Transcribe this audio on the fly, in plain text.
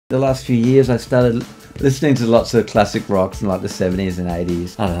The last few years I started listening to lots of classic rocks in like the 70s and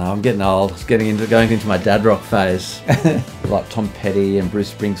 80s. I don't know, I'm getting old. I was going into my dad rock phase. Like Tom Petty and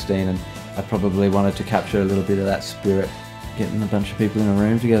Bruce Springsteen, and I probably wanted to capture a little bit of that spirit, getting a bunch of people in a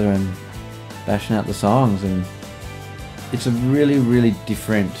room together and bashing out the songs. And it's a really, really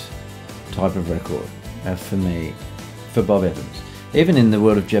different type of record for me, for Bob Evans. Even in the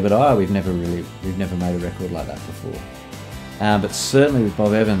world of Jebediah, we've never made a record like that before. But certainly with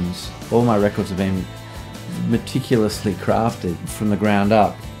Bob Evans, all my records have been meticulously crafted from the ground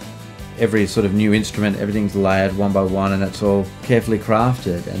up. Every sort of new instrument, everything's layered one by one, and it's all carefully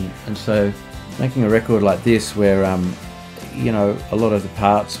crafted. And so making a record like this where you know, a lot of the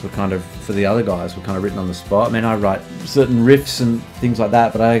parts were kind of, for the other guys, were kind of written on the spot. I mean, I write certain riffs and things like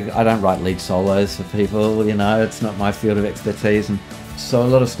that, but I don't write lead solos for people, you know, it's not my field of expertise. And so a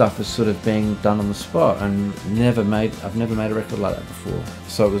lot of stuff was sort of being done on the spot, and I've never made a record like that before.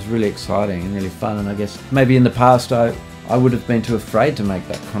 So it was really exciting and really fun. And I guess maybe in the past I would have been too afraid to make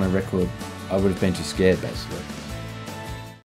that kind of record. I would have been too scared, basically.